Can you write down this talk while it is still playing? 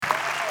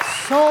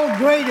So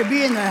great to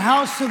be in the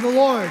house of the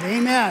Lord.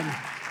 Amen.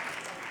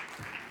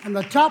 On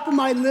the top of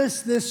my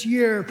list this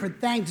year for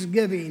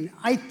Thanksgiving,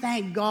 I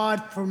thank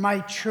God for my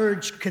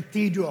church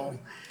Cathedral.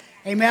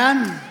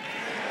 Amen.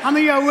 How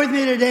many are with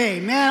me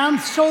today? Man, I'm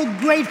so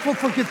grateful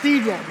for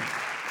Cathedral.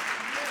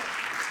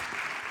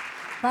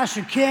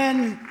 Pastor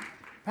Ken,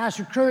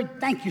 Pastor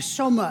Kurt, thank you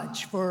so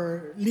much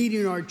for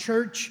leading our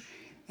church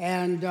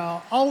and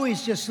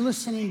always just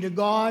listening to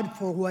God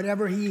for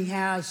whatever He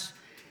has,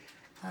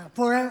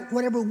 for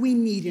whatever we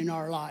need in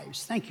our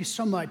lives. Thank you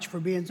so much for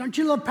being. Don't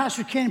you love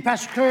Pastor Ken and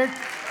Pastor Kurt?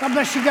 God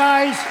bless you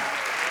guys.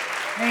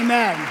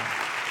 Amen.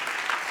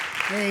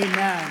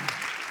 Amen.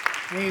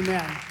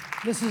 Amen.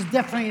 This is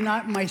definitely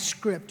not my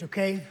script,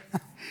 okay?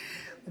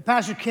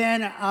 Pastor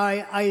Ken,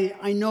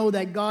 I know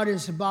that God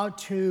is about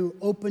to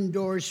open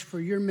doors for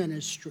your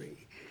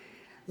ministry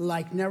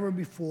like never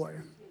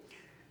before.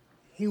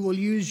 He will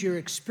use your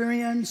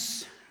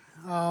experience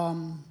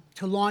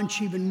to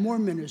launch even more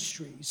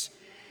ministries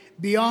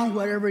beyond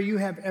whatever you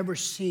have ever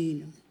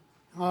seen.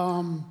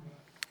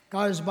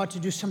 God is about to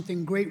do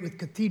something great with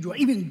Cathedral,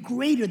 even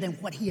greater than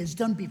what He has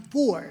done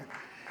before.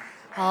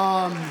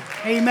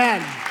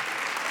 Amen.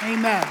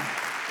 Amen.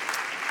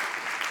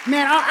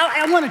 Man,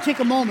 I want to take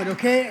a moment,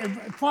 okay?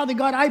 Father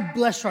God, I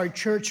bless our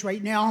church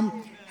right now.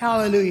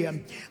 Hallelujah.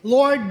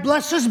 Lord,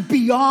 bless us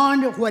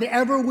beyond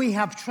whatever we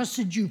have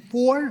trusted you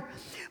for.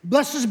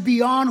 Bless us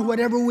beyond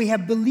whatever we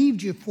have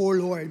believed you for,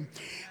 Lord.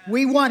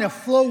 We want to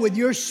flow with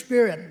your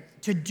spirit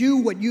to do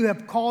what you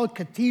have called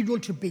Cathedral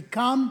to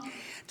become,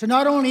 to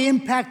not only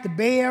impact the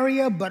Bay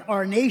Area, but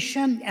our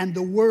nation and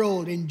the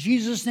world. In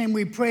Jesus' name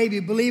we pray. If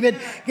you believe it,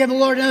 give the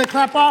Lord another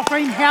clap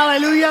offering.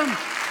 Hallelujah.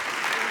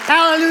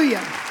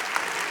 Hallelujah.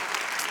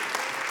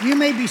 You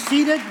may be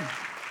seated.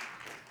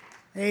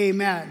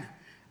 Amen.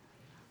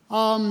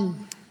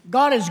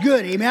 God is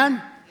good. Amen.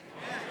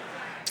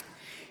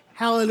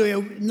 Hallelujah.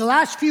 In the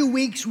last few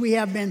weeks, we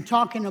have been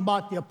talking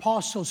about the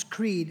Apostles'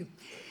 Creed.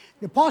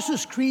 The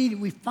Apostles' Creed,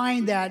 we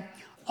find that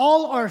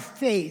all our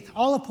faith,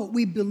 all of what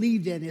we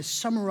believed in is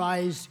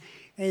summarized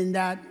in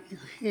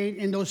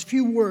those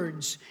few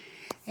words.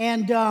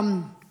 And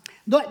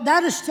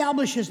that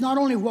establishes not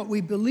only what we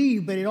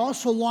believe, but it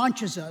also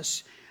launches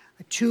us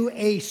to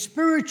a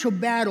spiritual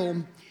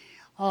battle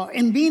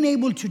in being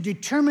able to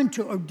determine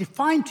or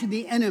define to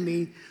the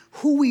enemy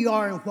who we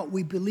are and what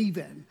we believe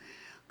in.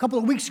 A couple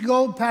of weeks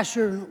ago,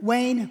 Pastor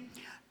Wayne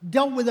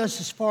dealt with us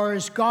as far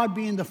as God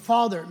being the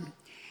Father.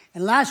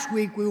 And last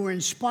week, we were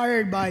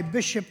inspired by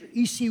Bishop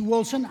E.C.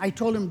 Wilson. I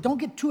told him, don't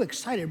get too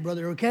excited,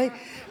 brother, okay?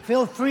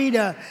 Feel free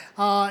to,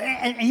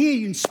 and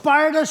he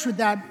inspired us with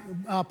that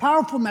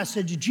powerful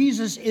message,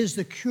 Jesus is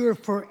the cure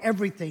for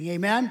everything,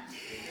 amen?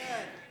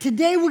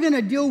 Today, we're going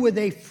to deal with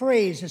a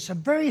phrase. It's a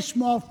very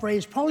small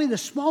phrase, probably the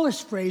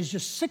smallest phrase,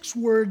 just 6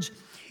 words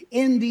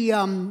in the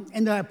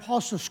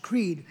Apostles'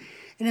 Creed.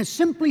 And it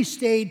simply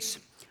states,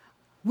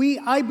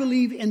 I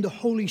believe in the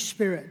Holy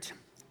Spirit.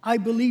 I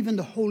believe in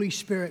the Holy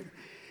Spirit.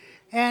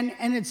 And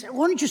it's,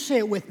 why don't you say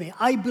it with me?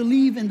 I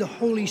believe in the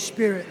Holy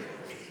Spirit.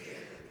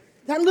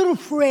 That little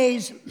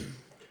phrase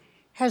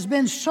has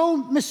been so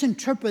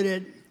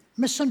misinterpreted,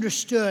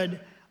 misunderstood,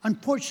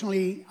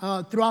 unfortunately,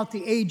 throughout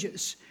the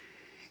ages.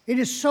 It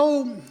is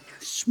so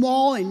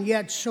small and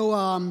yet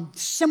so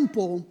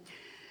simple,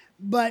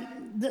 but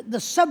the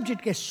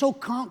subject is so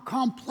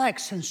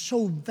complex and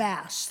so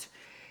vast.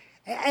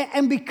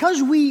 And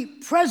because we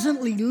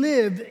presently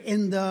live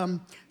in the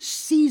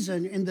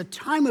season, in the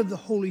time of the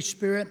Holy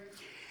Spirit,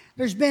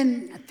 there's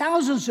been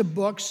thousands of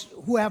books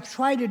who have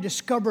tried to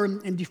discover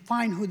and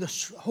define who the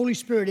Holy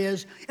Spirit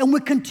is, and we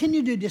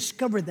continue to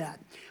discover that.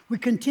 We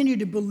continue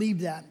to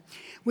believe that.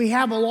 We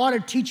have a lot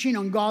of teaching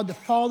on God the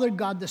Father,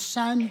 God the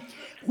Son,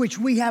 which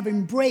we have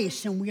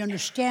embraced, and we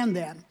understand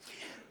that.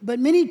 But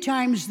many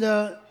times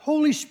the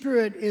Holy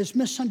Spirit is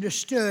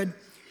misunderstood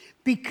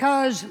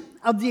because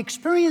of the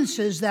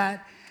experiences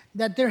that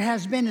there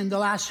has been in the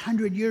last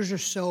 100 years or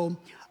so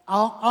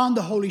on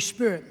the Holy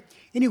Spirit.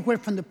 Anywhere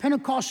from the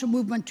Pentecostal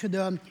movement to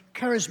the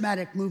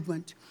charismatic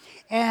movement.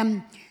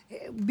 And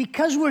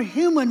because we're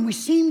human, we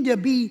seem to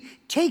be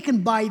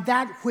taken by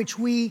that which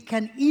we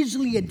can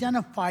easily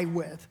identify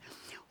with.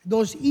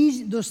 Those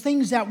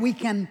things that we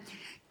can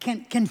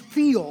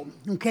feel,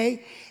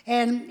 okay?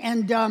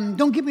 And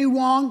don't get me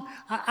wrong,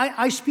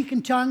 I speak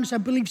in tongues. I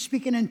believe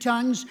speaking in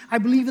tongues. I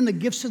believe in the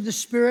gifts of the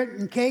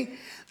Spirit, okay?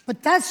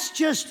 But that's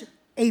just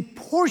a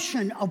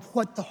portion of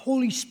what the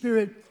Holy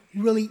Spirit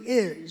really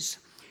is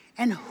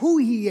and who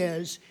He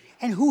is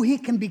and who He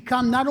can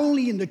become, not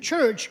only in the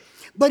church,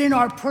 but in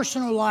our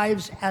personal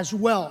lives as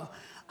well.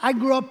 I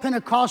grew up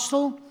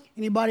Pentecostal.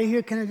 Anybody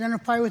here can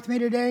identify with me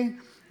today?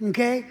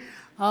 Okay?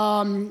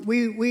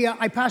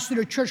 I pastored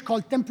a church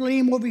called Temple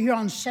Elim over here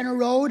on Center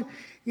Road.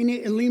 Any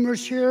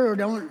Elimers here or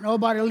don't know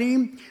about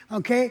Elim?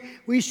 Okay?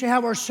 We used to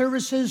have our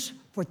services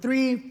for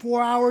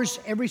 3-4 hours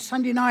every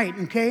Sunday night,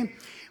 okay?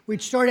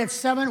 We'd start at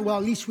 7. Well,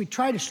 at least we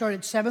try to start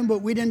at 7,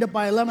 but we'd end up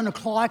by 11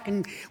 o'clock,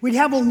 and we'd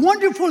have a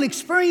wonderful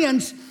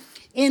experience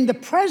in the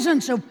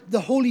presence of the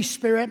Holy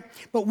Spirit,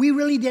 but we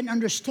really didn't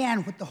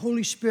understand what the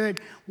Holy Spirit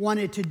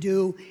wanted to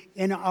do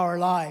in our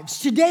lives.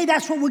 Today,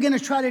 that's what we're going to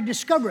try to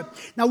discover.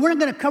 Now, we're not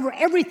going to cover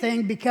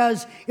everything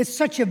because it's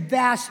such a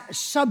vast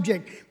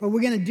subject, but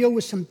we're going to deal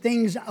with some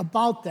things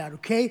about that,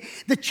 okay?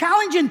 The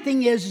challenging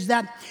thing is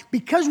that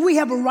because we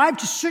have arrived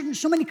to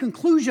so many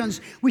conclusions,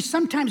 we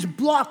sometimes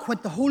block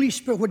what the Holy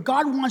Spirit, what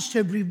God wants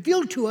to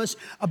reveal to us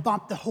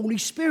about the Holy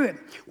Spirit,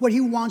 what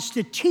He wants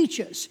to teach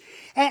us.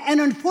 And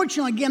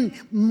unfortunately, again,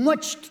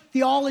 much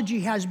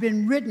theology has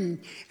been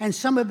written, and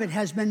some of it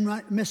has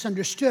been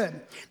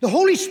misunderstood. The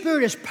Holy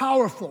Spirit is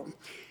powerful.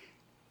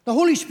 The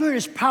Holy Spirit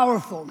is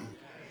powerful.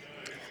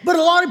 But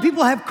a lot of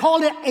people have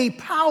called it a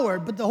power,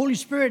 but the Holy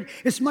Spirit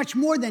is much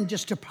more than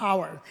just a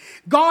power.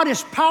 God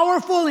is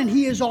powerful, and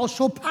He is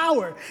also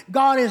power.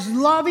 God is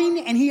loving,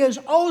 and He is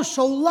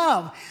also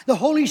love. The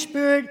Holy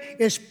Spirit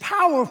is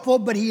powerful,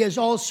 but He is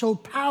also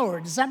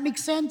power. Does that make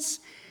sense?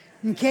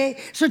 Okay,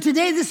 so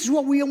today this is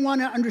what we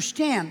want to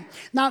understand.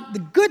 Now, the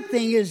good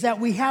thing is that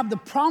we have the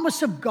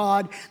promise of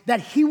God that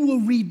He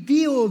will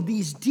reveal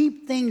these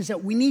deep things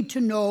that we need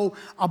to know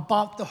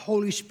about the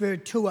Holy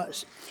Spirit to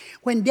us.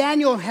 When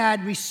Daniel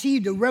had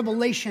received a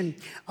revelation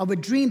of a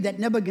dream that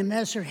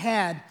Nebuchadnezzar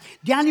had,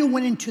 Daniel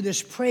went into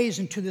this praise,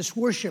 into this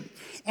worship.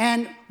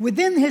 And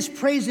within his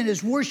praise and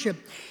his worship,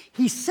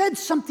 he said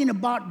something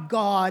about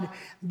God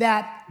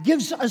that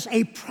gives us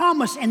a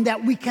promise and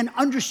that we can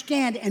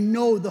understand and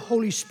know the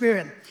Holy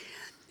Spirit.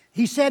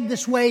 He said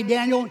this way,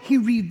 Daniel, He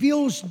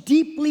reveals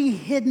deeply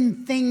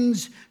hidden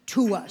things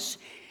to us.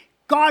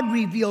 God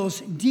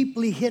reveals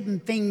deeply hidden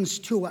things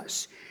to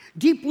us.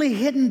 Deeply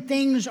hidden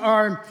things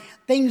are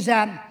things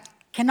that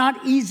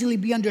cannot easily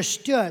be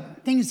understood,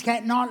 things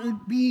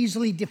cannot be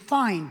easily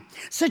defined,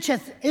 such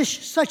as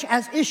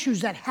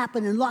issues that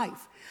happen in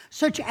life,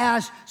 such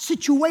as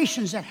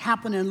situations that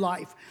happen in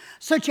life,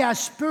 such as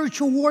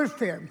spiritual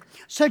warfare,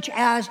 such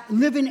as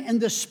living in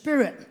the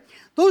Spirit.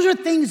 Those are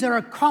things that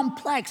are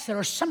complex, that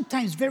are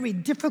sometimes very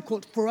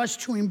difficult for us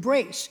to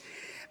embrace,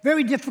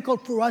 very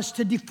difficult for us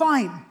to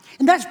define.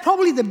 And that's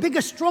probably the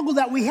biggest struggle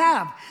that we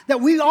have,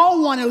 that we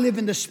all want to live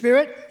in the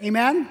Spirit,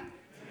 amen?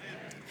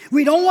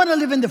 We don't want to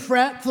live in the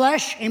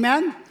flesh,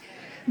 amen?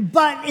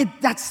 But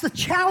that's the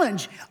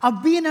challenge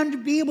of being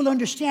able to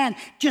understand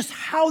just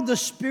how the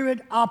Spirit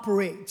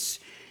operates.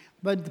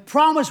 But the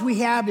promise we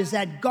have is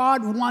that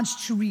God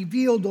wants to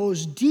reveal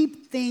those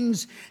deep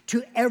things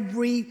to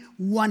every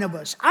one of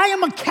us. I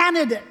am a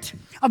candidate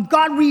of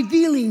God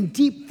revealing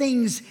deep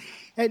things,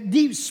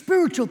 deep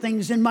spiritual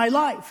things in my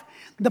life.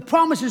 The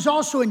promise is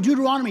also in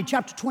Deuteronomy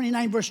chapter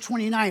 29, verse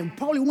 29,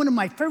 probably one of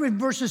my favorite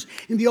verses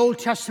in the Old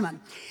Testament.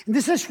 And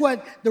this is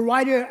what the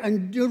writer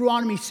in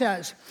Deuteronomy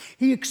says.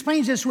 He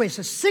explains this way. He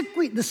says,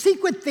 the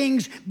secret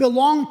things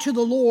belong to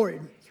the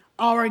Lord,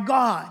 our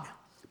God.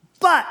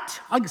 But,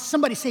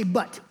 somebody say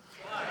but.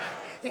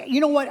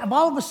 You know what? If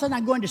all of a sudden I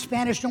go into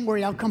Spanish, don't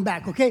worry, I'll come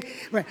back, okay?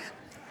 Right.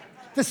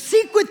 The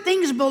secret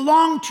things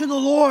belong to the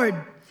Lord,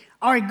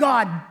 our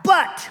God.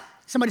 But,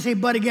 somebody say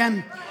but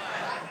again.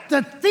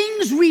 The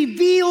things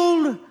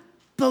revealed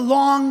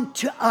belong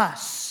to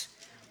us.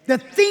 The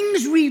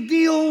things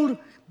revealed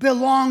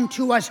belong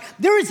to us.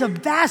 There is a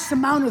vast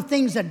amount of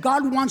things that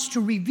God wants to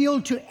reveal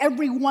to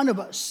every one of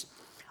us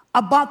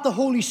about the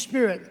Holy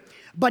Spirit,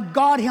 but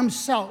God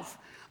Himself,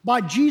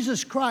 about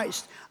Jesus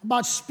Christ,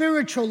 about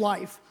spiritual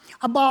life,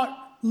 about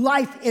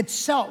life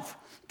itself.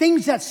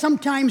 Things that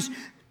sometimes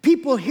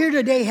people here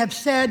today have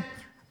said,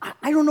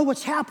 I don't know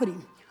what's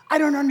happening. I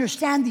don't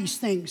understand these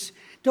things.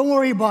 Don't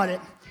worry about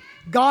it.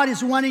 God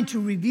is wanting to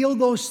reveal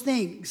those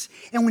things.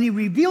 And when He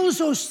reveals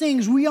those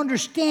things, we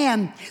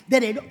understand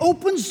that it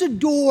opens the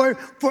door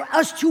for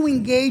us to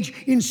engage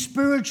in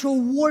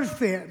spiritual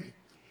warfare.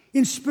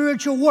 In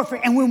spiritual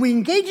warfare. And when we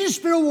engage in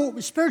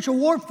spiritual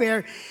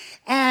warfare,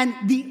 and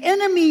the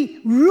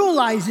enemy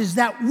realizes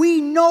that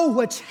we know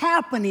what's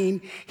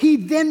happening, he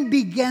then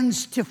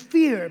begins to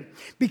fear.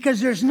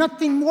 Because there's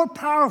nothing more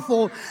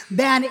powerful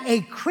than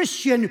a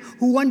Christian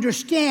who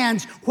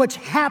understands what's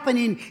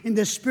happening in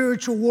the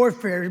spiritual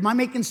warfare. Am I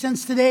making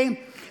sense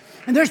today?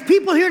 And there's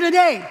people here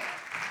today.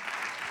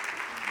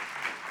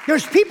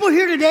 There's people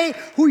here today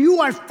who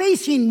you are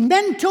facing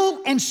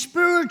mental and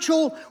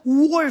spiritual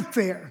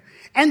warfare.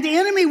 And the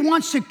enemy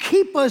wants to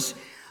keep us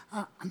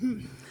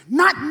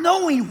not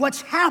knowing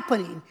what's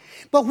happening.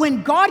 But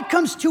when God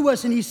comes to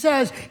us and He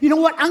says, you know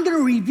what, I'm going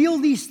to reveal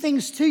these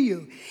things to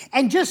you.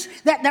 And just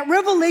that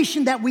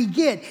revelation that we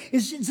get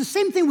is it's the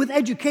same thing with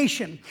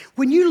education.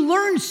 When you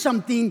learn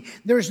something,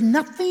 there's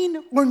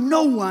nothing or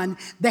no one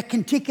that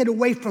can take it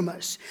away from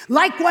us.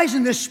 Likewise,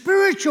 in the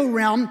spiritual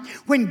realm,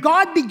 when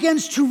God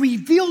begins to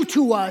reveal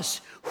to us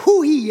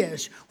who He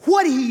is,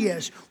 what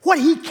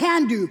He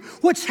can do,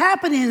 what's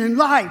happening in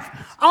life.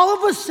 All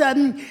of a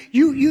sudden,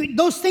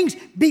 those things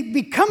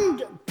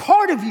become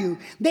part of you.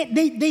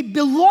 They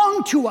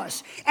belong to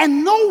us.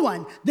 And no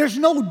one, there's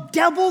no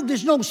devil,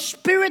 there's no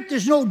spirit,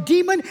 there's no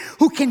demon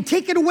who can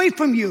take it away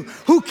from you,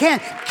 who can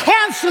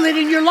cancel it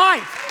in your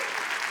life.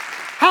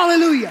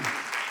 Hallelujah.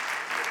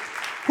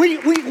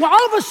 When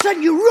all of a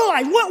sudden you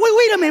realize,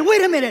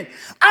 wait a minute.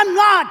 I'm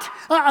not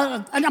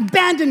an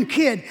abandoned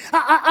kid.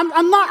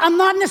 I'm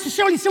not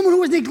necessarily someone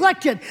who was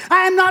neglected.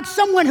 I am not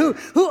someone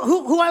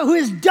who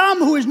is dumb,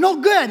 who is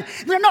no good.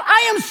 No,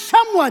 I am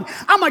someone.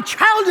 I'm a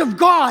child of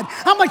God.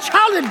 I'm a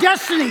child of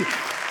destiny.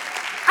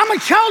 I'm a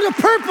child of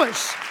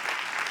purpose.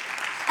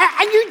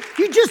 And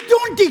you just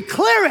don't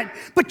declare it,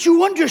 but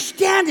you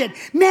understand it.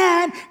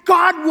 Man,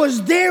 God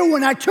was there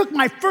when I took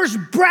my first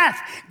breath.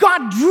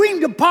 God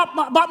dreamed about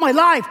my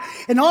life.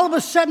 And all of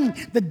a sudden,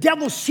 the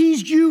devil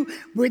sees you,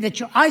 where that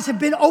your eyes have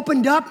been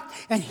opened up,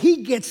 and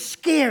he gets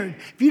scared.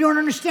 If you don't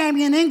understand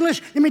me in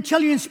English, let me tell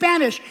you in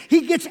Spanish.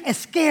 He gets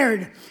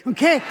scared,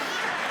 okay?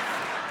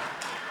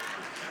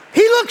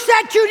 He looks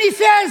at you and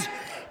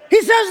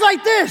he says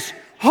like this,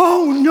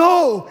 oh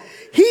no,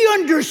 he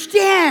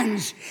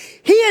understands.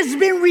 He has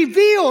been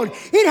revealed.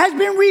 It has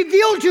been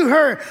revealed to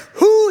her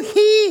who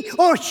he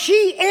or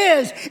she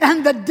is.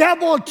 And the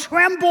devil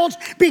trembles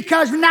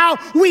because now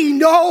we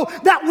know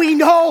that we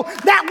know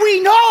that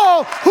we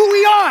know who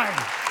we are.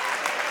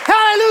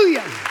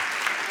 Hallelujah.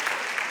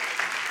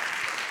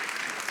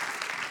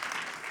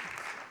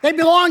 They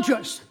belong to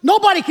us.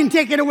 Nobody can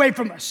take it away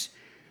from us.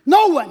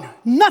 No one,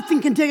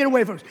 nothing can take it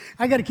away from us.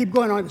 I got to keep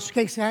going on this,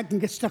 okay? So I can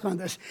get stuck on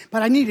this.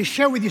 But I need to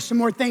share with you some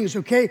more things,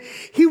 okay?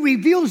 He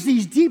reveals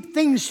these deep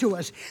things to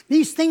us.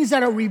 These things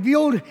that are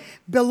revealed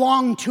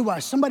belong to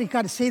us. Somebody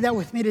got to say that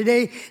with me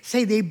today.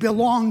 Say, they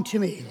belong to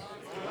me.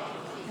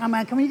 Come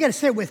on, you got to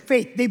say it with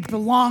faith. They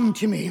belong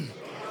to me.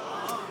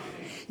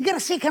 You got to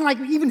say kind of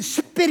like even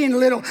spitting a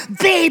little.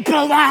 They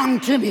belong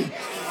to me.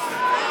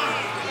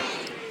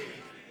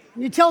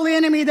 You tell the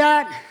enemy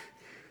that,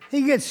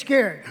 he gets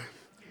scared.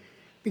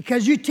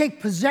 Because you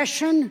take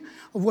possession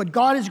of what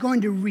God is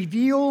going to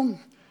reveal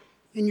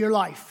in your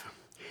life.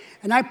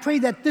 And I pray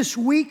that this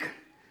week,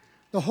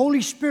 the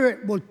Holy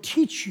Spirit will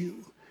teach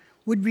you,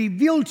 would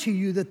reveal to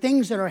you the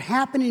things that are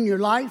happening in your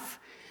life,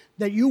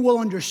 that you will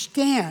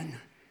understand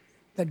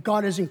that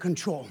God is in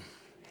control.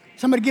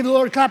 Somebody give the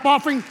Lord a clap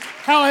offering.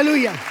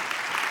 Hallelujah.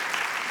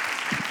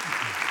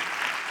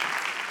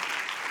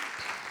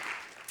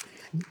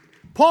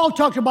 Paul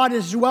talked about it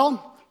as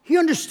well. He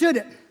understood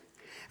it.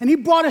 And he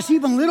brought us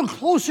even a little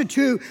closer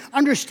to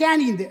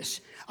understanding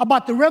this,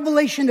 about the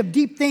revelation of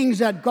deep things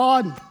that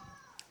God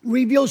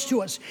reveals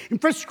to us. In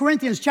 1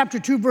 Corinthians chapter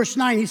 2, verse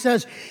 9, he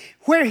says,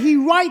 where he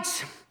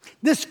writes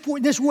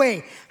this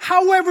way,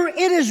 however it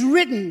is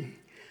written,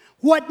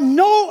 what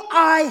no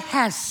eye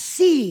has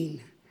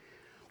seen,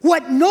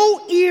 what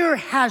no ear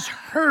has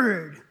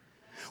heard,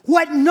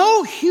 what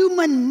no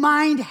human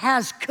mind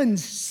has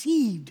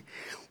conceived.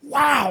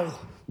 Wow.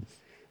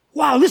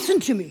 Wow, listen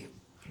to me.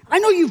 I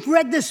know you've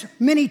read this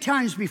many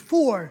times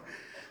before.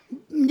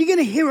 You're going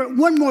to hear it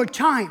one more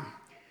time.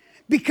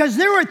 Because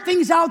there are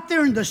things out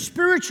there in the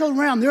spiritual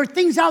realm. There are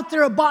things out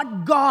there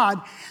about God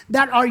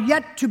that are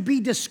yet to be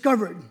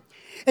discovered.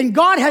 And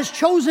God has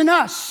chosen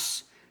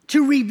us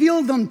to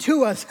reveal them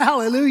to us.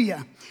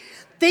 Hallelujah.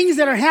 Things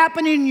that are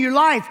happening in your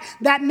life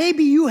that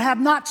maybe you have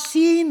not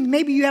seen,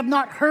 maybe you have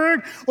not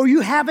heard, or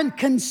you haven't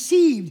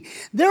conceived.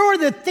 There are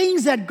the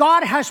things that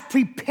God has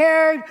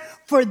prepared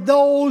for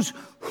those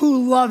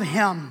who love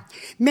him.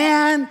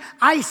 Man,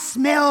 I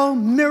smell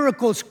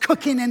miracles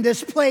cooking in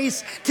this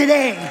place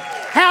today.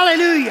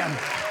 Hallelujah.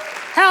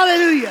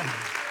 Hallelujah.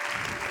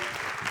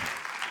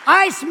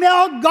 I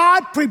smell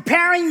God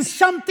preparing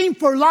something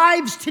for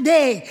lives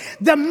today.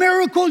 The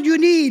miracle you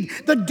need,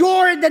 the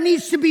door that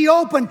needs to be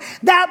opened,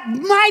 that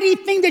mighty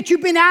thing that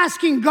you've been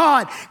asking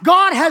God.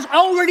 God has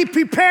already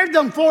prepared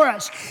them for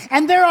us.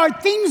 And there are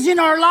things in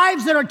our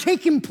lives that are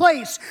taking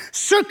place,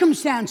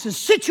 circumstances,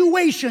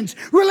 situations,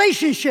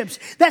 relationships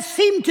that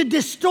seem to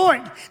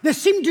distort, that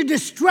seem to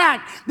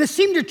distract, that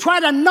seem to try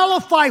to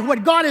nullify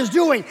what God is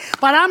doing.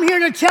 But I'm here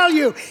to tell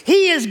you,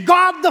 he is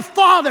God the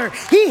Father.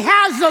 He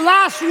has the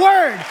last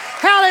word.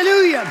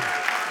 Hallelujah.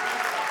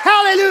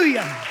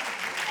 Hallelujah.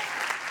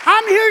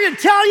 I'm here to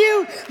tell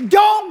you,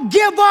 don't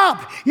give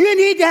up. You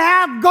need to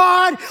have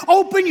God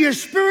open your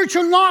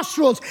spiritual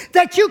nostrils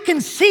that you can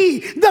see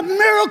the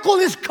miracle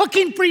is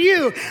cooking for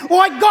you.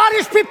 What God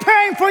is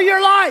preparing for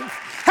your life.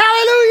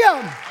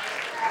 Hallelujah.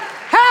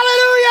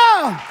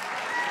 Hallelujah.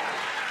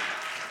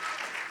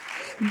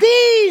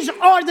 These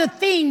are the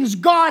things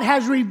God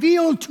has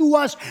revealed to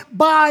us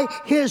by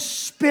his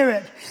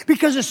Spirit.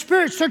 Because the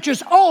Spirit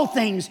searches all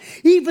things,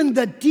 even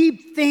the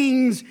deep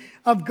things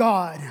of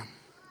God.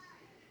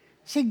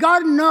 See,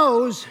 God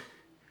knows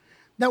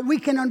that we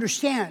can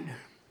understand.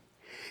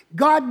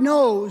 God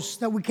knows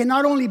that we can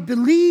not only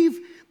believe,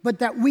 but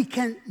that we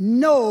can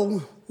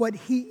know what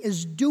he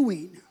is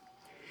doing.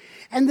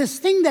 And this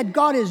thing that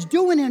God is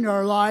doing in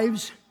our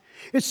lives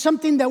is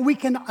something that we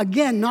can,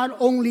 again, not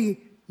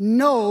only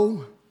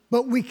know,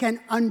 but we can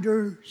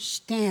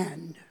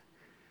understand.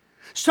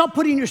 Stop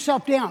putting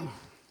yourself down.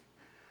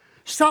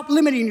 Stop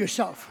limiting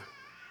yourself.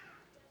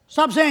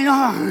 Stop saying,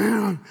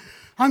 oh,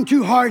 I'm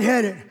too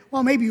hard-headed.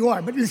 Well, maybe you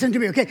are, but listen to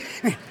me, okay?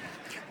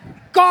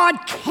 God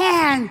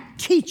can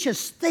teach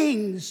us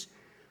things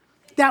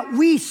that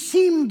it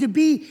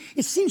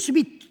seems to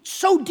be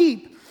so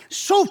deep,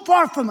 so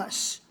far from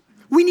us.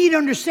 We need to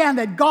understand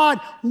that God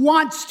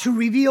wants to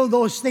reveal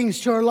those things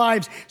to our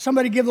lives.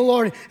 Somebody give the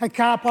Lord a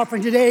clap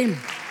offering today.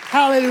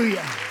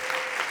 Hallelujah.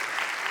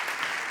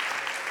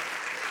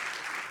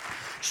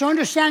 So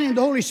understanding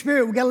the Holy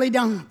Spirit, we've got to lay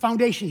down a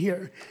foundation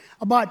here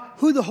about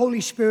who the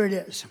Holy Spirit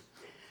is.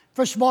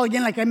 First of all,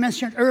 again, like I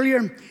mentioned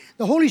earlier,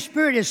 the Holy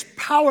Spirit is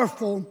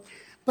powerful,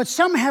 but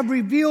some have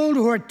revealed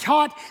or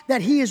taught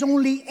that he is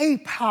only a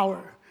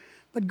power.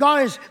 But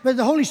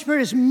the Holy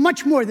Spirit is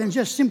much more than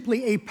just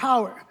simply a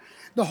power.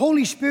 The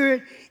Holy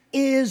Spirit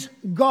is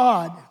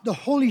God. The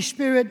Holy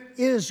Spirit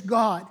is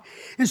God.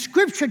 And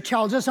Scripture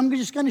tells us, I'm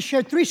just going to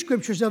share 3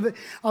 scriptures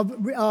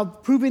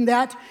of proving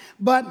that,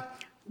 but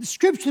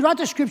throughout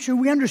the Scripture,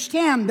 we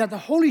understand that the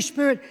Holy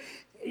Spirit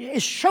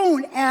is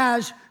shown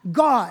as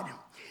God.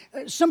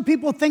 Some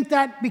people think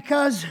that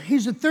because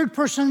he's the third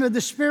person of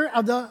the Spirit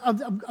of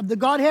the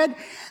Godhead,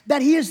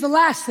 that he is the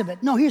last of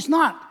it. No, he's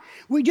not.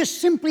 We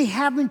just simply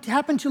happen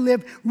to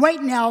live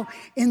right now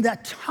in the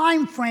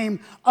time frame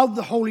of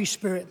the Holy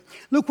Spirit.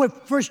 Look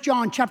what 1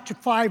 John chapter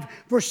 5,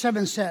 verse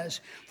 7 says.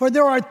 For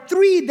there are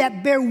 3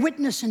 that bear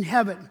witness in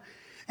heaven.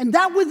 And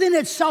that within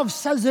itself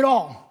says it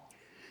all.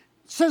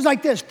 It says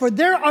like this, for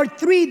there are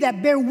 3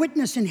 that bear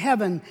witness in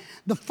heaven,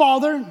 the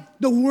Father,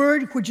 the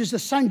Word, which is the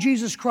Son,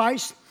 Jesus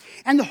Christ,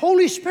 and the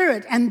Holy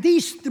Spirit, and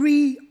these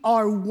 3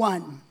 are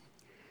one.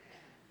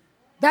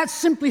 That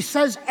simply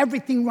says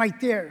everything right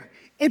there.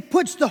 It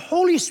puts the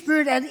Holy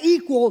Spirit at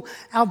equal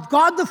of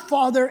God the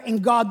Father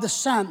and God the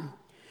Son.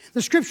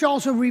 The Scripture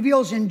also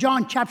reveals in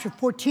John chapter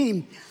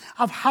 14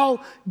 of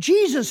how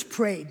Jesus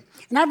prayed.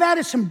 And I've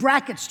added some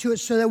brackets to it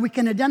so that we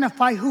can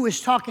identify who is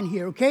talking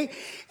here, okay?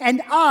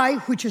 And I,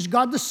 which is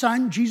God the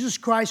Son, Jesus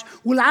Christ,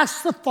 will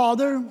ask the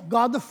Father,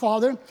 God the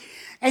Father,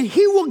 and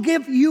he will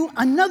give you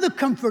another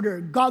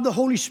comforter, God the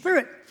Holy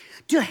Spirit,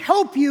 to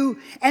help you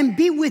and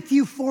be with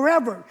you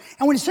forever.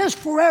 And when it says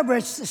forever,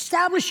 it's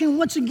establishing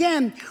once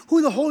again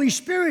who the Holy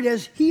Spirit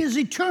is. He is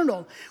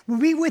eternal. Will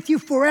be with you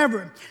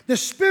forever. The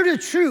Spirit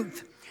of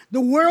truth. The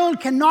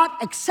world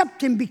cannot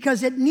accept him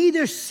because it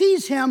neither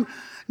sees him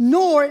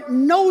nor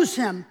knows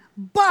him.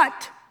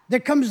 But,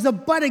 there comes the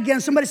but again.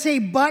 Somebody say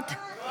but.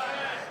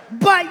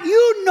 But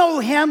you know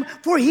him,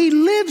 for he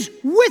lives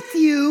with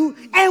you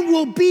and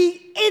will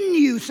be in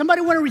you.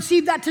 Somebody want to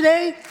receive that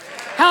today?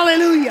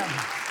 Hallelujah.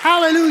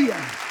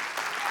 Hallelujah.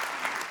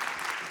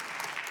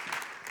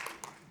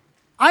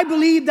 I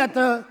believe that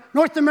the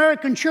North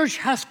American church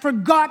has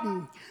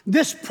forgotten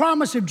this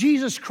promise of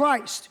Jesus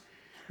Christ,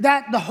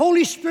 that the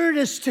Holy Spirit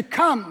is to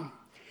come.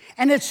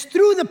 And it's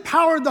through the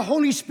power of the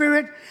Holy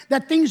Spirit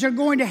that things are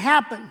going to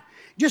happen.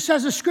 Just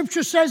as the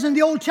Scripture says in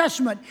the Old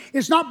Testament,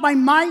 it's not by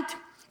might,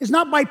 it's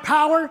not by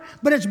power,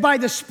 but it's by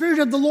the Spirit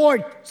of the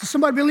Lord. Does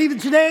somebody believe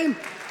it today?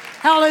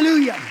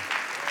 Hallelujah.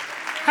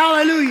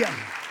 Hallelujah.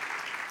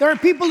 There are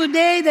people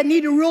today that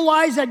need to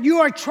realize that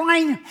you are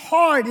trying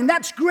hard, and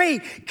that's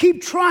great.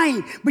 Keep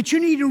trying, but you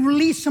need to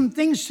release some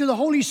things to the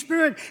Holy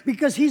Spirit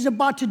because he's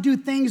about to do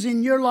things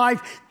in your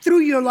life,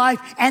 through your life,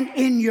 and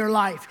in your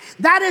life.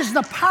 That is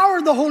the power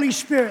of the Holy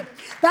Spirit.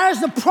 That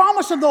is the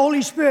promise of the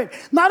Holy Spirit.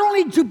 Not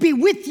only to be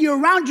with you,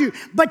 around you,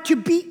 but to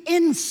be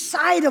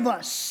inside of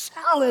us.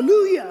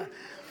 Hallelujah.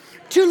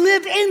 To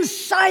live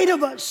inside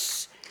of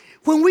us.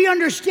 When we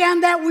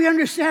understand that,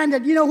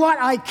 you know what?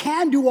 I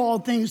can do all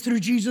things through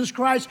Jesus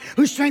Christ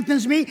who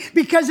strengthens me,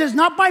 because it's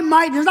not by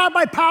might, it's not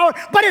by power,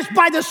 but it's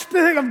by the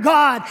Spirit of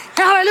God.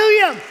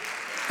 Hallelujah.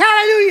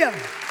 Hallelujah.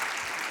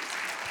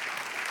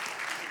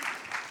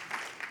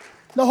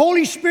 The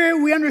Holy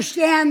Spirit, we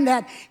understand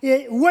that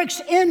it works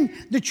in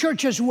the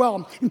church as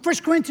well. In 1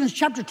 Corinthians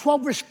chapter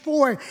 12, verse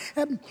 4,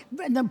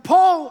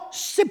 Paul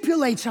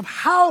stipulates of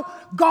how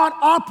God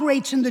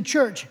operates in the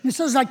church. It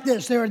says like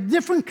this, there are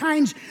different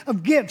kinds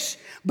of gifts,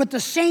 but the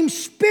same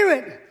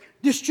Spirit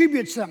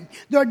distributes them.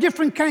 There are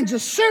different kinds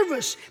of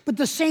service, but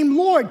the same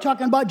Lord,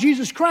 talking about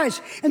Jesus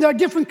Christ. And there are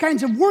different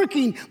kinds of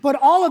working, but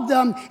all of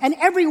them and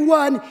every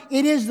one,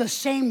 it is the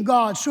same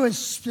God. So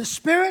it's the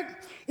Spirit,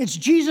 it's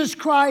Jesus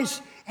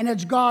Christ, and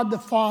it's God the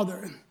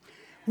Father.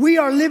 We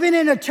are living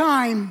in a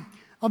time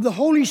of the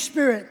Holy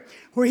Spirit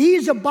where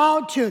he's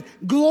about to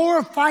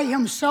glorify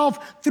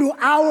himself through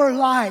our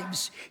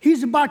lives.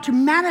 He's about to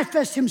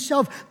manifest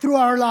himself through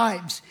our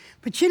lives.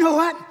 But you know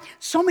what?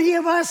 So many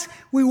of us,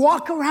 we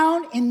walk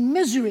around in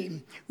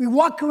misery. We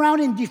walk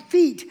around in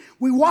defeat.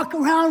 We walk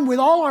around with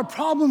all our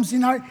problems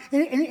in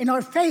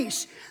our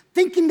face,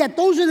 thinking that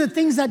those are the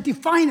things that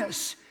define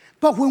us.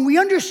 But when we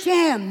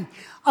understand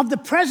of the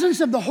presence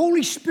of the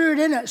Holy Spirit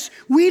in us,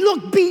 we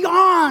look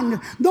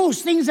beyond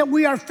those things that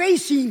we are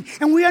facing,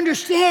 and we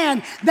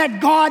understand that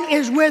God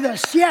is with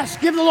us. Yes,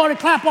 give the Lord a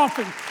clap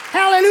offering.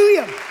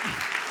 Hallelujah.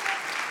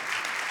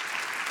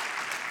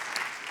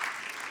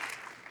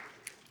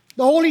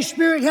 The Holy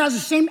Spirit has the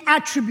same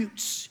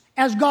attributes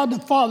as God the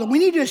Father. We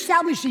need to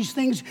establish these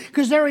things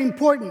because they're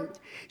important.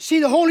 See,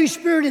 the Holy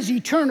Spirit is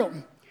eternal.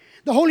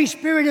 The Holy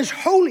Spirit is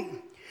holy.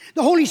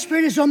 The Holy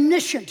Spirit is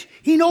omniscient.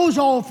 He knows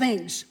all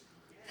things.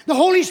 The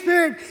Holy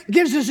Spirit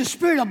gives us a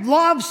spirit of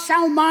love,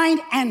 sound mind,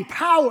 and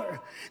power.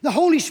 The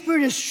Holy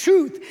Spirit is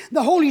truth.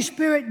 The Holy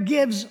Spirit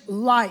gives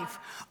life.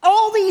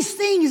 All these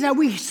things that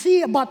we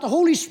see about the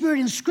Holy Spirit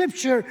in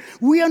Scripture,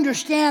 we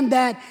understand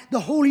that the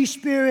Holy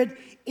Spirit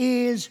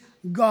is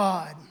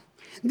God.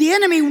 The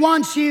enemy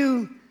wants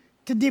you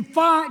to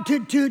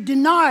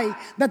deny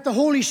that the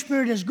Holy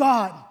Spirit is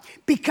God,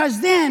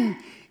 because then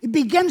it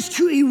begins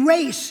to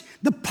erase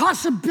the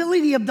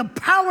possibility of the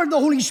power of the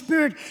Holy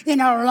Spirit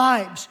in our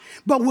lives.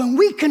 But when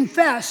we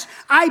confess,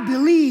 I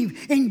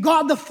believe in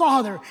God the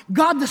Father,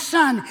 God the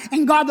Son,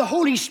 and God the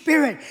Holy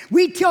Spirit,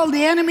 we tell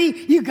the enemy,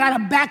 you got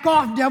to back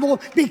off, devil,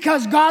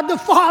 because God the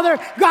Father,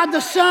 God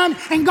the Son,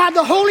 and God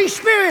the Holy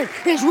Spirit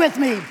is with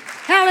me.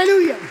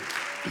 Hallelujah.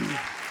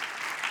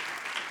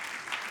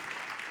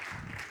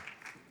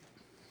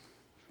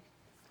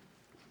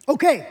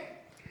 Okay,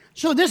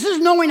 so this is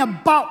knowing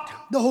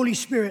about the Holy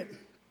Spirit.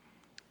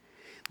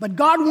 But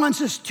God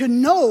wants us to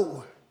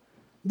know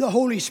the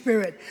Holy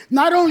Spirit.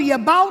 Not only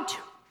about,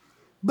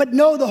 but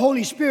know the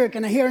Holy Spirit.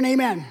 Can I hear an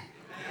amen?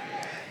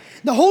 Amen.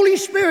 The Holy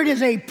Spirit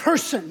is a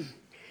person.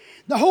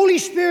 The Holy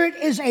Spirit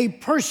is a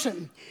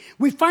person.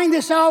 We find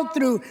this out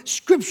through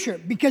Scripture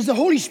because the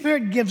Holy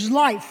Spirit gives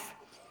life.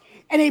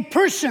 And a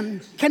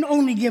person can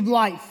only give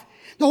life.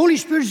 The Holy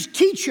Spirit is a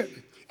teacher.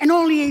 And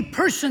only a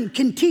person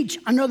can teach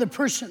another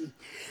person.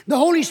 The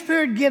Holy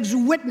Spirit gives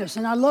witness,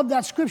 and I love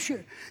that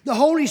scripture. The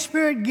Holy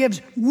Spirit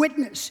gives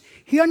witness.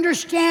 He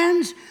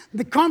understands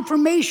the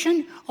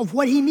confirmation of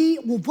what you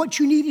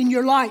need in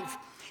your life.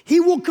 He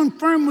will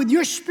confirm with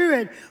your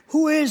spirit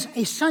who is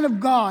a son of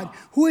God,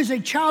 who is a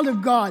child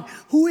of God,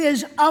 who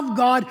is of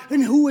God,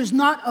 and who is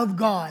not of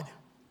God.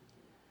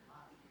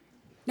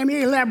 Let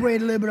me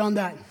elaborate a little bit on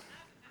that.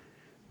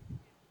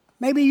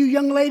 Maybe you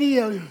young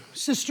lady,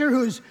 sister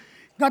who's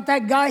got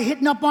that guy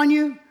hitting up on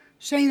you,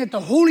 saying that the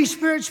Holy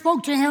Spirit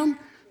spoke to him,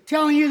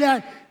 telling you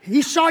that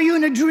he saw you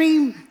in a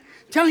dream,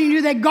 telling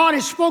you that God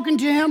has spoken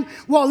to him.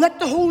 Well, let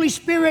the Holy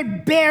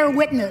Spirit bear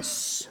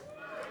witness.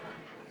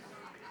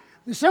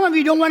 Some of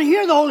you don't want to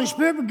hear the Holy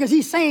Spirit because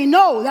he's saying,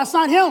 no, that's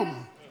not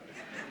him.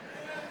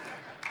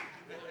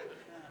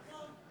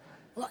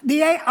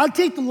 I'll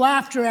take the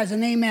laughter as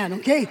an amen,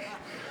 okay?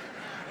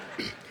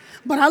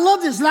 But I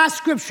love this last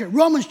scripture,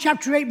 Romans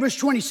chapter 8, verse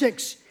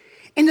 26.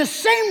 In the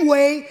same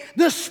way,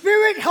 the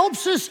Spirit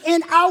helps us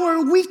in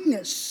our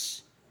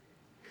weakness.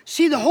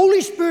 See, the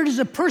Holy Spirit is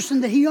a person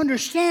that he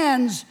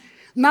understands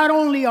not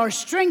only our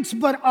strengths,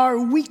 but our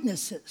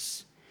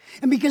weaknesses.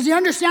 And because he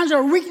understands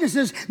our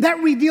weaknesses, that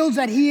reveals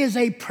that he is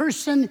a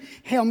person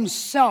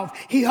himself.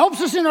 He helps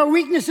us in our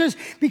weaknesses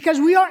because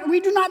we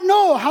do not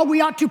know how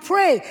we ought to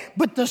pray.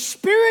 But the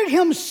Spirit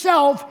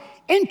himself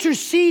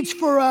intercedes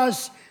for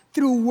us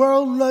through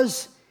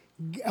wordless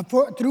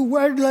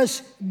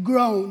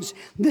groans.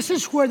 This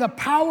is where the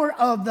power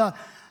of the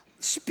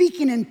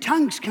speaking in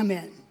tongues come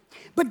in.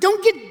 But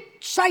don't get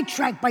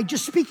sidetracked by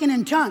just speaking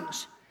in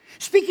tongues.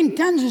 Speaking in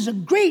tongues is a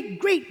great,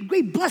 great,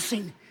 great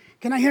blessing.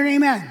 Can I hear an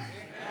amen? Amen.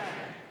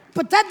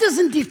 But that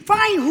doesn't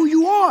define who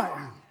you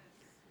are.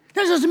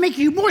 That doesn't make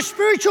you more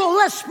spiritual or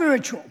less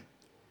spiritual.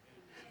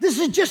 This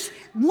is just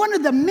one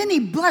of the many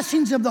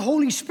blessings of the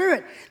Holy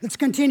Spirit. Let's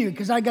continue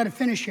because I got to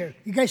finish here.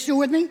 You guys still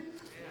with me?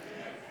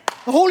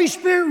 The Holy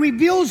Spirit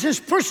reveals his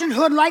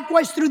personhood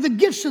likewise through the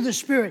gifts of the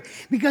Spirit,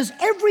 because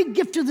every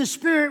gift of the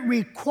Spirit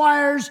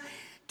requires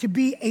to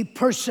be a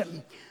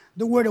person.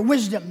 The word of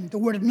wisdom, the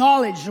word of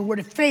knowledge, the word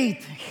of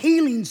faith,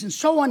 healings, and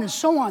so on and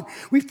so on.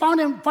 We find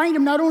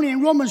him not only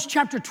in Romans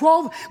chapter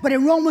 12, but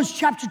in Romans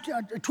chapter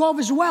 12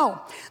 as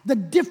well. The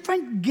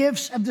different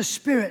gifts of the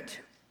Spirit.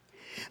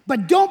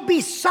 But don't be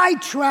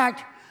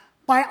sidetracked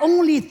by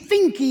only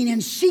thinking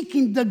and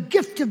seeking the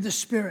gift of the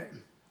Spirit.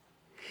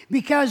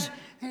 Because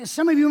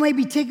some of you may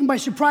be taken by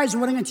surprise at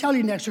what I'm going to tell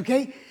you next,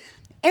 okay?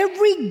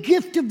 Every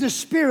gift of the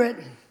Spirit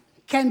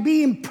can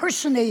be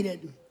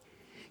impersonated,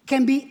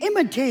 can be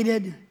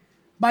imitated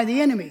by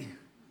the enemy.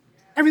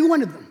 Every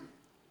one of them.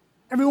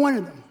 Every one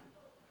of them.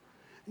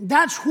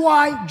 That's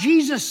why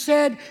Jesus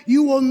said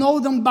you will know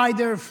them by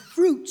their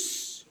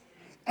fruits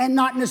and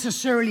not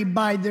necessarily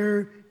by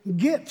their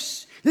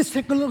gifts. Let's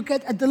take a look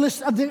at the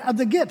list of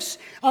the gifts,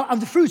 of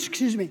the fruits,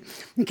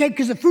 Okay,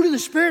 because the fruit of the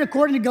Spirit,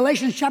 according to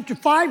Galatians chapter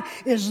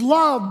 5, is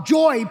love,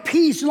 joy,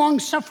 peace,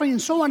 long-suffering,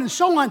 and so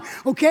on,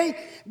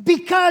 okay?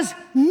 Because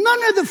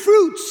none of the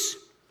fruits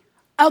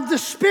of the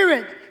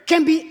Spirit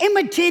can be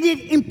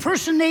imitated,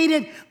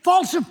 impersonated,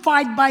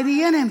 falsified by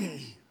the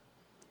enemy.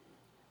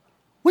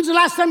 When's the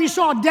last time you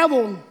saw a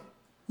devil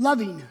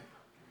loving?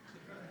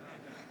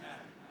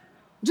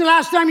 When's the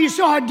last time you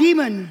saw a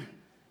demon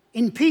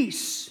in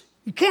peace?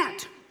 You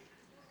can't.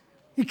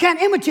 You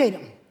can't imitate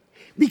him.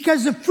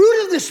 Because the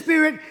fruit of the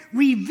Spirit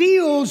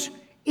reveals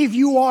if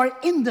you are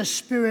in the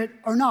Spirit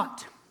or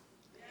not.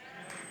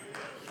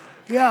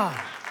 Yeah.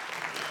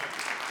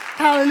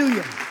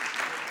 Hallelujah.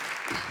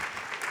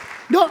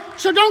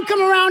 Don't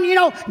come around,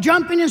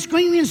 jumping and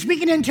screaming and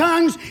speaking in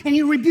tongues and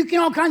you're rebuking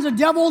all kinds of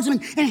devils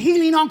and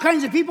healing all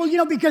kinds of people,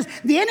 because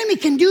the enemy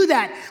can do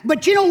that.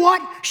 But you know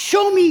what?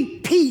 Show me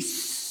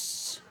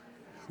peace.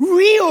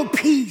 Real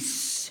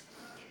peace.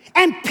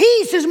 And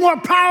peace is more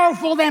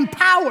powerful than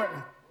power.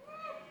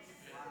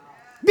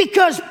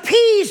 Because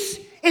peace,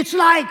 it's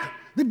like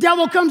the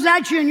devil comes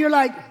at you and you're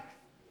like,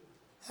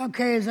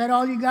 okay, is that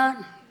all you got?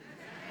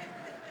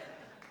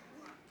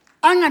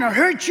 I'm going to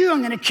hurt you. I'm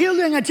going to kill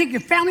you. I'm going to take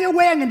your family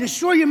away. I'm going to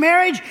destroy your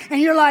marriage.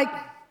 And you're like,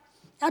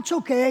 that's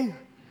okay.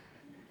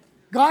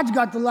 God's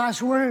got the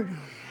last word.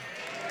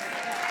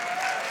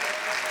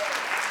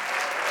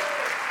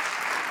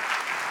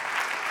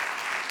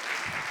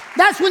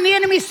 That's when the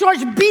enemy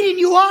starts beating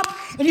you up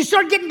and you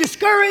start getting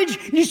discouraged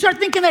and you start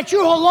thinking that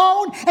you're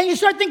alone and you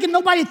start thinking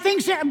nobody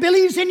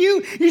believes in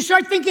you. You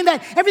start thinking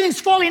that everything's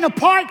falling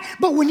apart.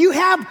 But when you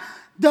have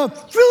the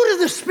fruit of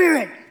the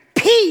Spirit,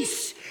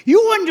 peace,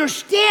 you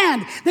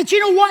understand that, you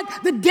know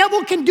what? The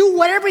devil can do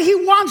whatever he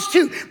wants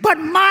to, but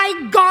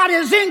my God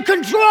is in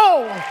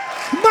control.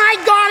 My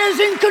God is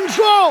in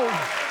control.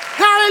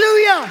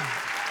 Hallelujah.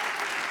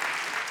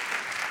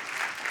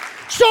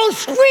 So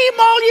scream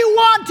all you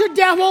want to,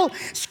 devil.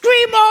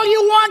 Scream all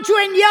you want to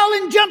and yell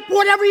and jump,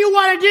 whatever you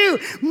want to do.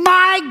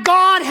 My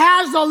God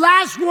has the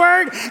last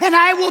word, and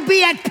I will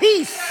be at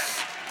peace.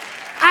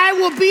 I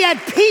will be at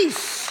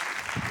peace.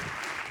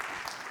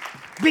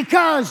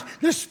 Because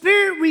the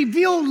Spirit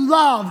revealed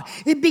love,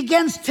 it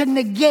begins to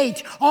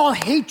negate all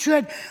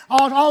hatred,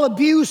 all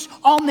abuse,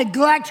 all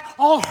neglect,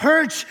 all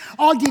hurts,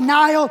 all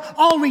denial,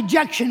 all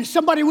rejection. Is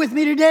somebody with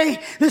me today?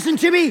 Listen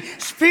to me.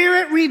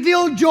 Spirit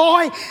revealed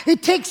joy.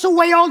 It takes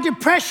away all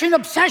depression,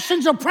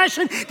 obsessions,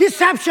 oppression,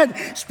 deception.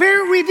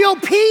 Spirit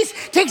revealed peace,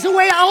 takes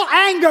away all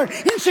anger,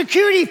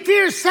 insecurity,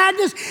 fear,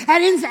 sadness,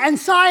 and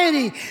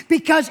anxiety.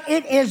 Because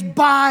it is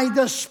by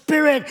the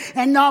Spirit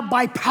and not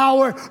by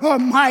power or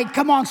might.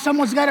 Come on,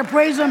 someone's got to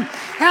praise him.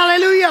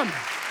 Hallelujah.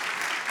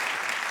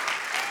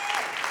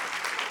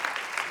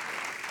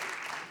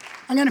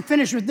 I'm going to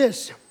finish with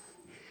this.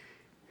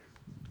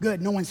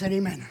 Good. No one said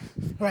amen.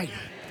 All right.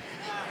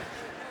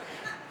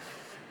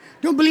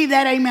 Don't believe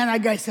that amen I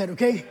guys said,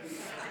 okay?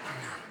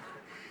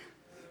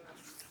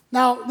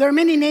 Now, there are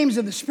many names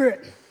of the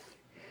Spirit,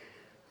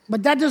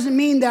 but that doesn't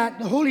mean that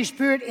the Holy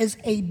Spirit is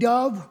a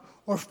dove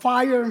or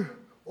fire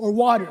or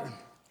water.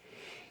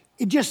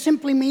 It just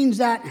simply means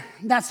that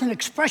that's an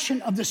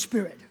expression of the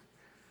Spirit.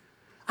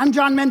 I'm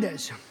John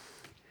Mendez.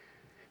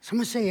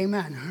 Someone say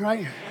amen,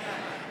 right?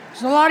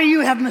 So a lot of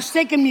you have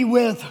mistaken me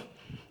with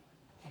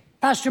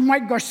Pastor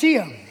Mike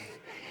Garcia.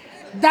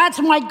 That's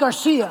Mike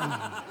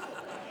Garcia.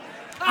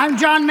 I'm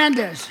John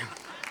Mendez.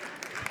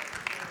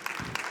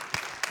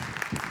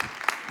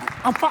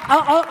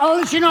 I'll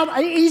let you know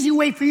an easy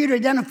way for you to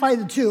identify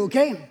the two,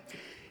 okay?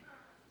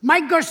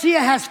 Mike Garcia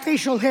has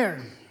facial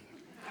hair.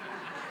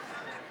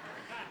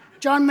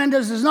 John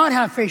Mendez does not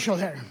have facial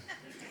hair.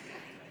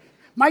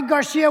 Mike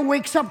Garcia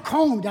wakes up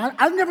combed.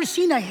 I've never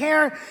seen a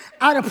hair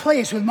out of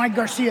place with Mike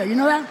Garcia. You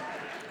know that?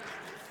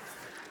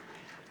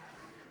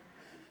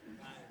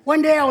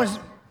 One day I was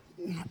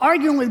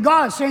arguing with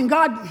God, saying,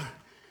 God,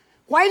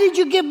 why did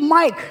you give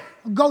Mike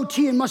a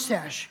goatee and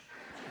mustache?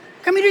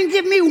 How come you didn't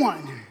give me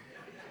one?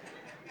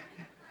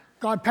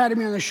 God patted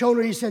me on the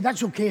shoulder and he said,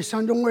 that's okay,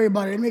 son. Don't worry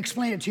about it. Let me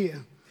explain it to you.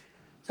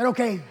 I said,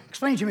 okay,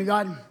 explain it to me,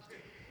 God. He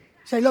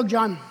said, look,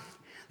 John,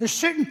 there's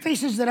certain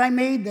faces that I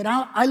made that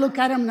I look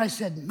at them and I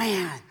said,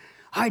 man,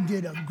 I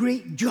did a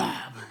great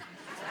job.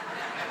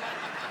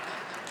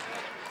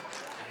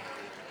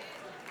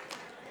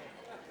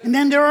 And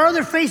then there are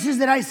other faces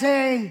that I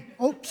say,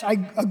 oops, I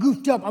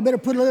goofed up. I better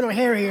put a little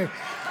hair here.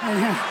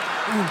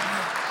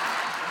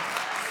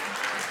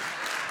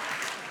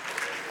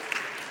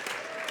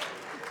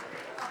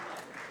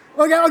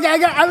 Okay,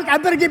 I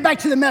better get back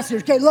to the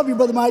message. Okay, love you,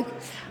 Brother Mike.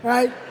 All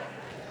right.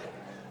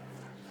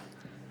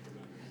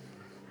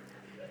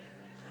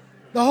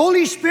 The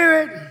Holy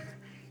Spirit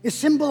is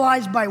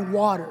symbolized by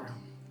water.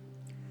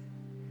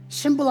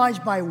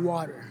 Symbolized by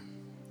water.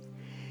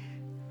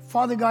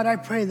 Father God, I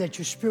pray that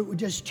your Spirit would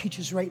just teach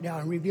us right now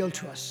and reveal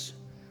to us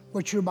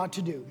what you're about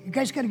to do. You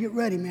guys got to get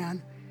ready,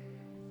 man,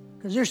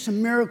 because there's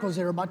some miracles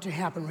that are about to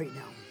happen right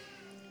now.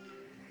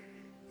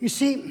 You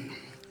see,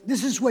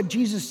 this is what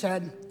Jesus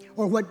said,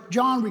 or what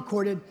John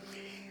recorded.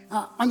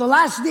 On the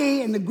last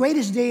day and the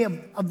greatest day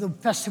of the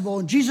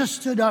festival, Jesus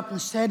stood up and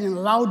said in a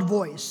loud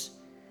voice,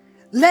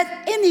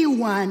 let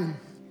anyone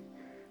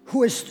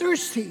who is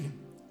thirsty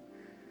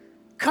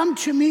come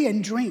to me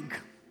and drink.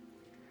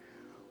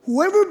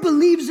 Whoever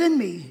believes in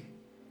me,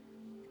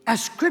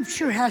 as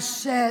Scripture has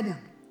said,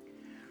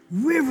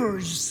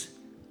 rivers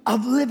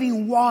of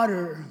living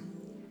water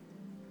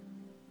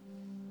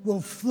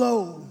will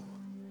flow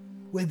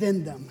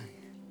within them.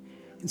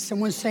 And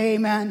someone say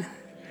amen.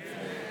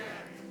 Amen.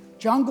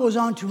 John goes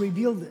on to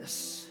reveal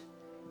this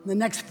in the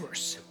next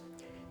verse.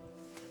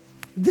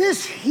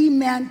 This he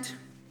meant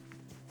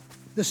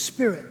the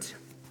Spirit.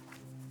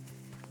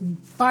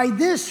 By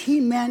this he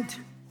meant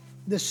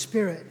the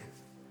Spirit,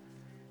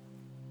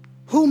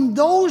 whom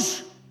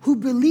those who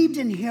believed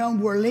in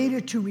him were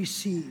later to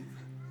receive.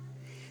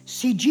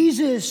 See,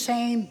 Jesus is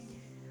saying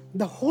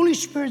the Holy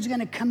Spirit is going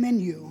to come in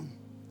you.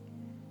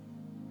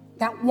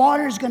 That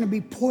water is going to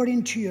be poured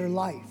into your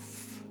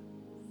life.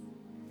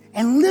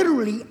 And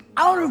literally,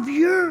 out of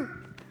your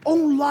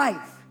own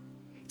life,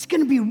 it's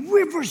going to be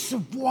rivers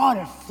of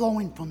water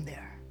flowing from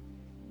there.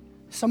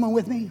 Someone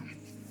with me?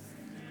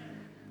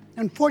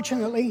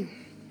 Unfortunately,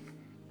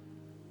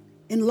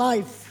 in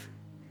life,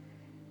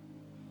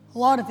 a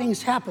lot of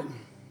things happen.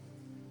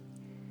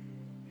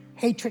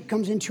 Hatred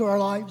comes into our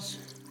lives,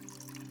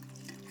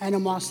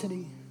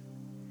 animosity,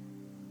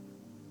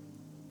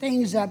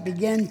 things that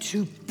begin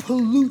to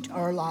pollute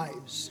our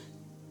lives.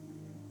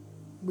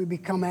 We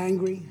become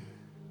angry,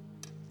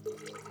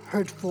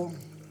 hurtful,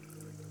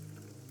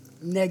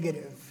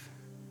 negative.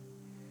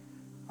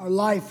 Our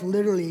life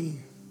literally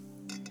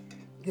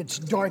gets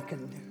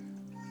darkened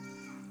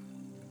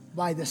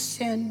by the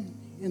sin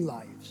in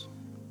lives.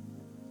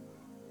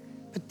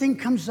 But then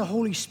comes the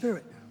Holy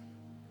Spirit,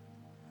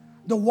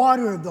 the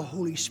water of the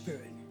Holy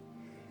Spirit.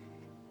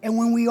 And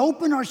when we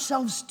open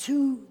ourselves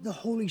to the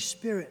Holy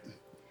Spirit,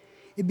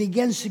 it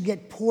begins to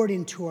get poured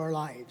into our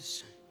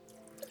lives.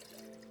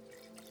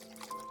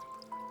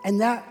 And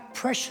that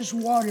precious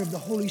water of the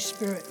Holy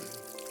Spirit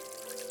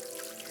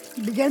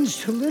begins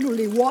to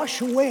literally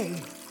wash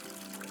away,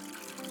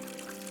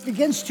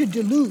 begins to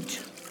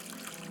dilute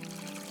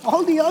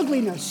all the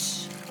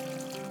ugliness,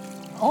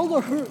 all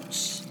the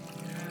hurts,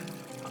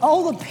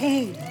 all the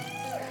pain,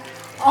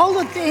 all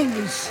the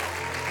things.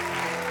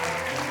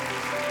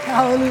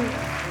 Hallelujah.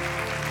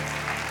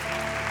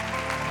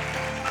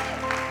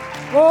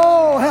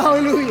 Oh,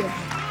 hallelujah.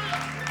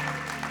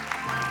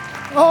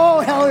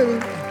 Oh,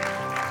 hallelujah.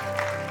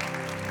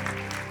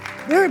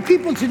 There are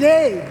people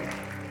today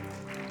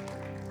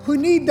who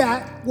need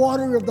that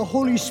water of the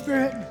Holy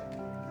Spirit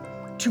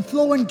to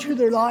flow into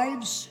their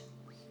lives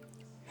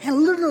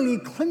and literally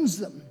cleanse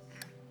them.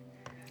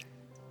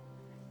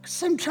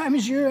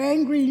 Sometimes you're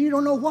angry and you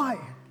don't know why.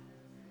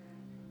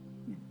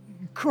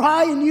 You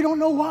cry and you don't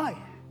know why.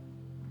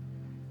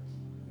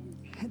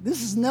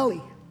 This is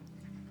Nellie.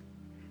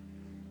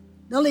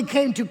 Nellie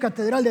came to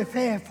Catedral de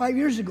Fe 5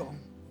 years ago.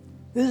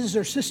 This is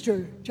her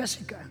sister,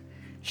 Jessica.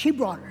 She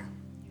brought her.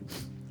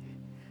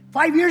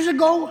 5 years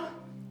ago,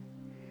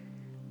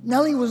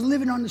 Nellie was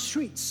living on the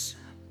streets.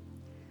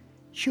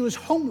 She was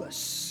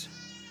homeless.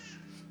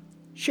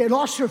 She had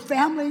lost her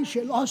family. She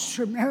had lost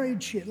her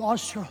marriage. She had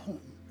lost her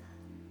home.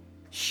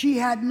 She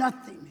had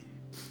nothing.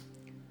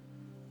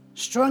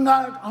 Strung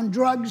out on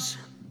drugs.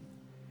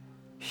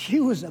 She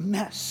was a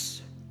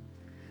mess.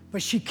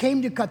 But she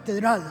came to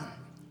Catedral.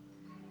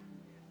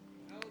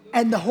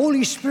 And the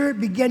Holy Spirit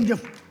began to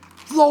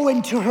flow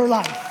into her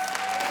life.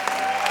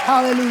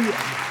 Hallelujah.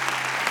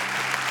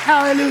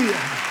 Hallelujah.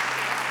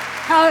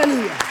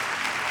 Hallelujah.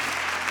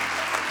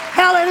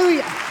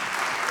 Hallelujah.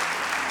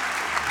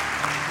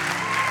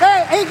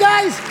 Hey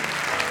guys,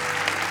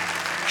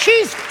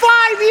 she's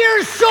 5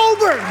 years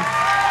sober.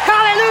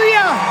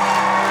 Hallelujah.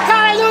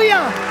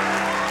 Hallelujah.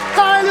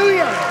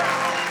 Hallelujah.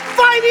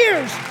 5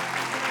 years.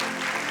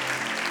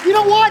 You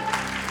know what?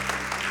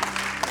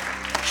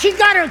 She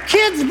got her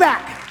kids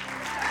back.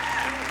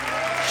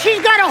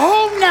 She's got a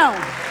home now.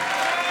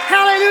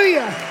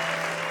 Hallelujah.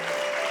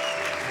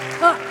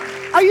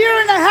 A year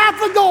and a half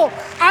ago,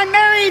 I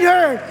married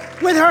her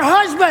with her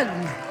husband.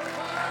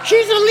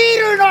 She's a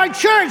leader in our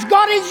church.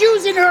 God is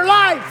using her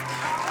life.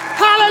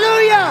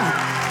 Hallelujah.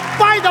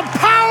 By the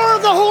power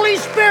of the Holy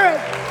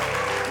Spirit.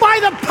 By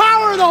the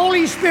power of the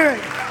Holy Spirit.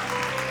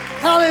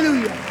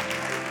 Hallelujah.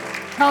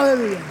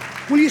 Hallelujah.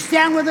 Will you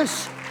stand with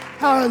us?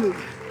 Hallelujah.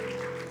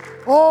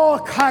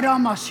 Oh,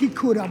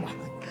 karamasikurama.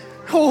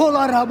 Oh,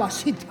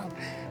 larabasita.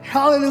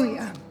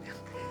 Hallelujah.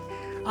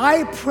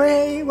 I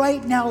pray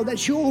right now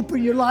that you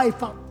open your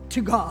life up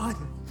to God.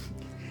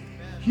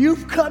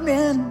 You've come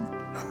in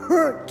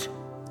hurt,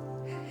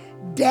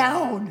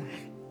 down.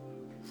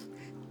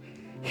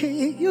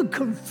 You're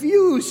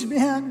confused,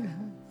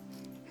 man.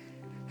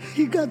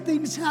 You got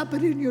things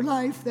happening in your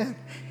life that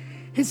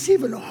it's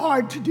even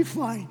hard to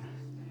define.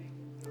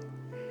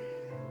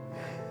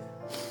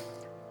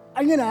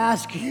 I'm going to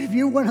ask you, if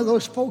you're one of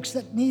those folks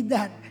that need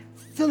that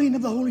filling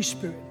of the Holy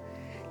Spirit,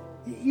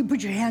 you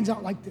put your hands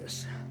out like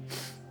this.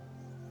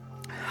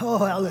 Oh,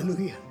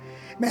 hallelujah.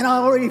 Man, I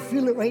already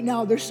feel it right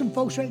now. There's some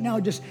folks right now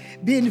just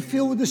being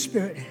filled with the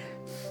Spirit.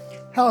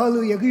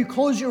 Hallelujah. You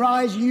close your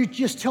eyes and you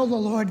just tell the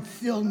Lord,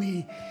 fill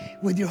me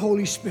with your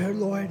Holy Spirit,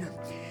 Lord.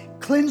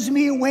 Cleanse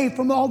me away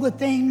from all the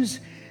things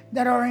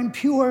that are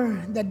impure,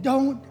 that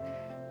don't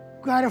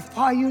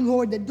gratify you,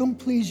 Lord, that don't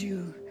please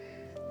you.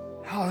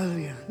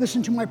 Hallelujah.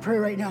 Listen to my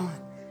prayer right now.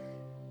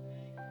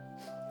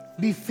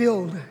 Be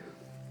filled.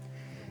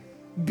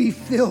 Be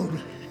filled.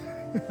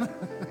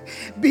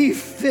 Be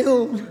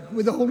filled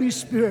with the Holy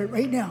Spirit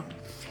right now.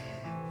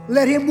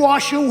 Let Him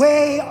wash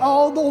away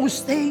all those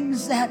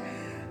things that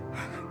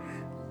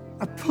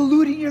are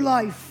polluting your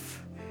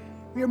life,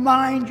 your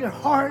mind, your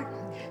heart.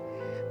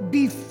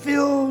 Be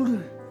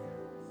filled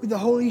with the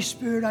Holy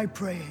Spirit, I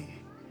pray.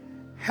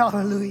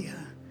 Hallelujah.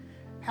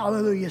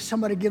 Hallelujah.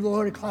 Somebody give the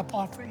Lord a clap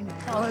offering.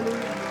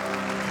 Hallelujah.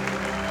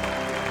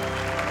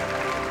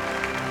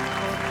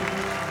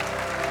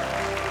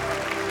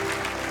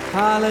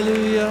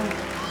 Hallelujah.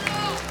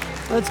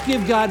 Let's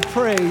give God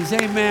praise.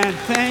 Amen.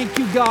 Thank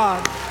you,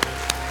 God.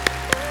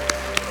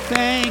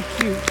 Thank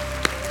you.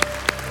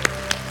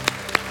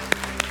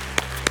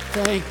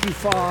 Thank you,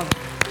 Father.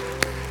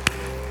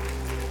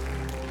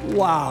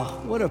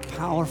 Wow, what a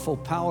powerful,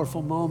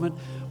 powerful moment.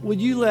 Would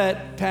you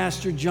let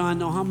Pastor John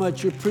know how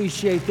much you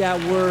appreciate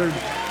that word?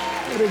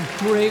 What a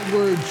great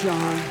word,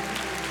 John.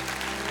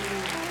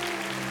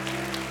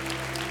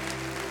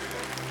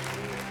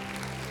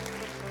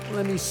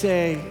 Let me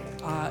say,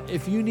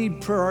 if you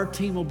need prayer, our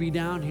team will be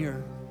down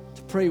here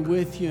to pray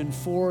with you and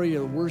for you,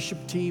 the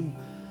worship team.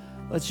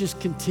 Let's just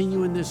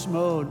continue in this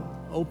mode,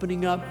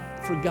 opening up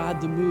for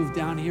God to move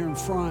down here in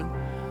front.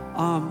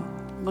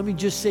 Let me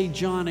just say,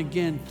 John,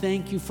 again,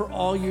 thank you for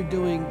all you're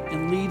doing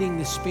in leading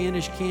the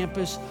Spanish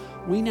campus.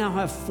 We now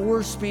have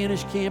 4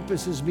 Spanish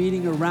campuses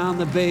meeting around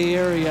the Bay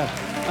Area.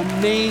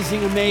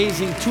 Amazing,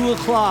 amazing. 2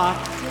 o'clock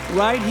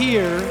right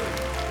here.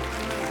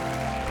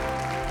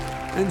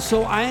 And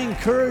so I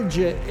encourage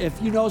you,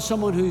 if you know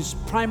someone whose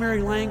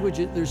primary language,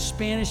 they're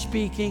Spanish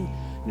speaking,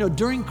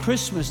 during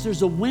Christmas,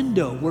 there's a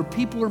window where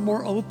people are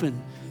more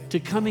open to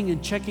coming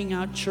and checking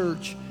out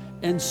church.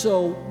 And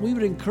so we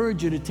would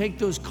encourage you to take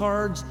those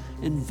cards,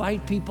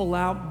 invite people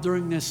out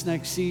during this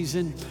next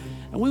season.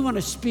 And we want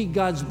to speak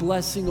God's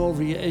blessing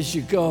over you as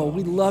you go.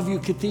 We love you,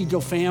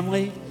 Cathedral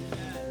family.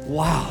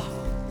 Wow.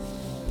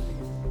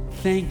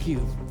 Thank you.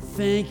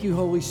 Thank you,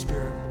 Holy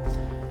Spirit.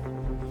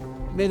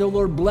 May the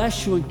Lord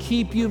bless you and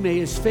keep you. May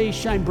his face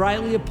shine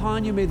brightly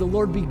upon you. May the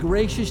Lord be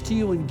gracious to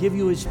you and give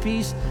you his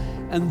peace.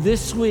 And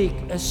this week,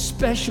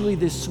 especially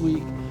this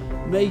week,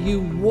 may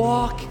you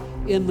walk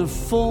in the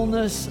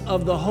fullness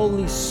of the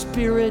Holy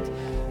Spirit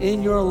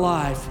in your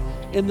life.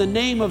 In the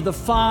name of the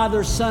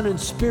Father, Son, and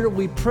Spirit,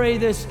 we pray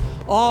this.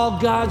 All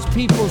God's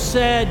people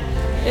said,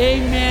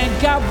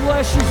 amen. God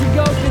bless you as you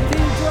go, Cathedral.